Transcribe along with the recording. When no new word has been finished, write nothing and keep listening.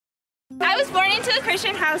I was born into a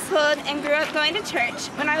Christian household and grew up going to church.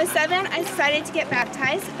 When I was 7, I decided to get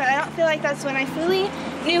baptized, but I don't feel like that's when I fully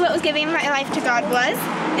knew what was giving my life to God was,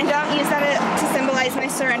 and don't use that to symbolize my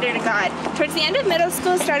surrender to God. Towards the end of middle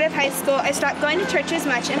school, start of high school, I stopped going to church as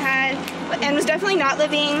much and was definitely not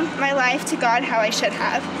living my life to God how I should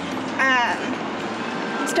have.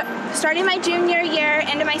 Starting my junior year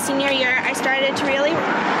into my senior year, I started to really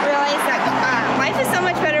realize that life is so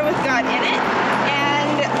much better with God in it.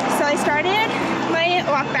 And so I started my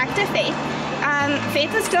walk back to faith.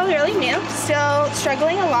 Faith was still really new, still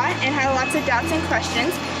struggling a lot, and had lots of doubts and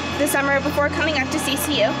questions the summer before coming up to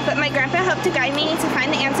CCU. But my grandpa helped to guide me to find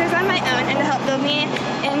the answers on my own and to help build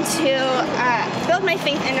my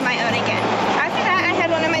faith into my own again. After that, I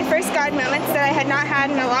had one of my first God moments that I had not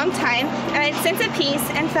had in a long time, and I had a sense of peace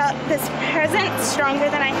and felt this presence stronger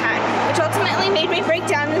than I had, which ultimately made me break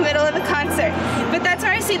down in the middle of a concert. But that's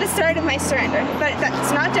where I see the start of my surrender. But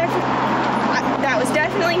that was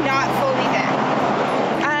definitely not fully there.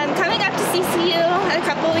 Coming up to CCU a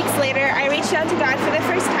couple weeks later, I reached out to God for the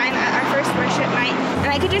first time at our first worship night,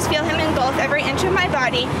 and I could just feel Him engulf every inch of my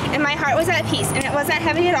body, and my heart was at peace, and it wasn't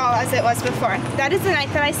heavy at all as it was before. That is the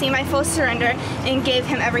night that I see my full surrender and gave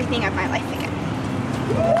Him everything of my life again.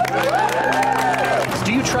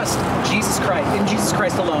 Do you trust in Jesus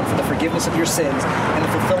Christ alone for the forgiveness of your sins and the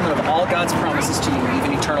fulfillment of all God's promises to you,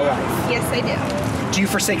 even eternal life? Yes, I do. Do you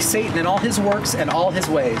forsake Satan and all his works and all his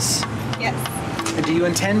ways? Yes. And do you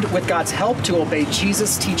intend, with God's help, to obey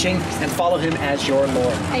Jesus' teaching and follow Him as your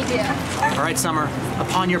Lord? I do. All right, Summer.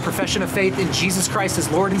 Upon your profession of faith in Jesus Christ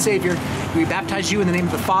as Lord and Savior, we baptize you in the name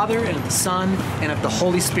of the Father, and of the Son, and of the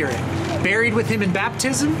Holy Spirit, buried with Him in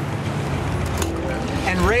baptism,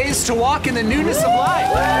 and raised to walk in the newness of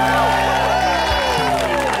life.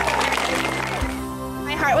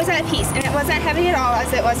 My heart was at peace, and it wasn't heavy at all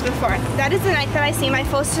as it was before. That is the night that I see my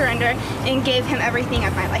full surrender and gave Him everything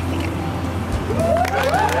of my life again.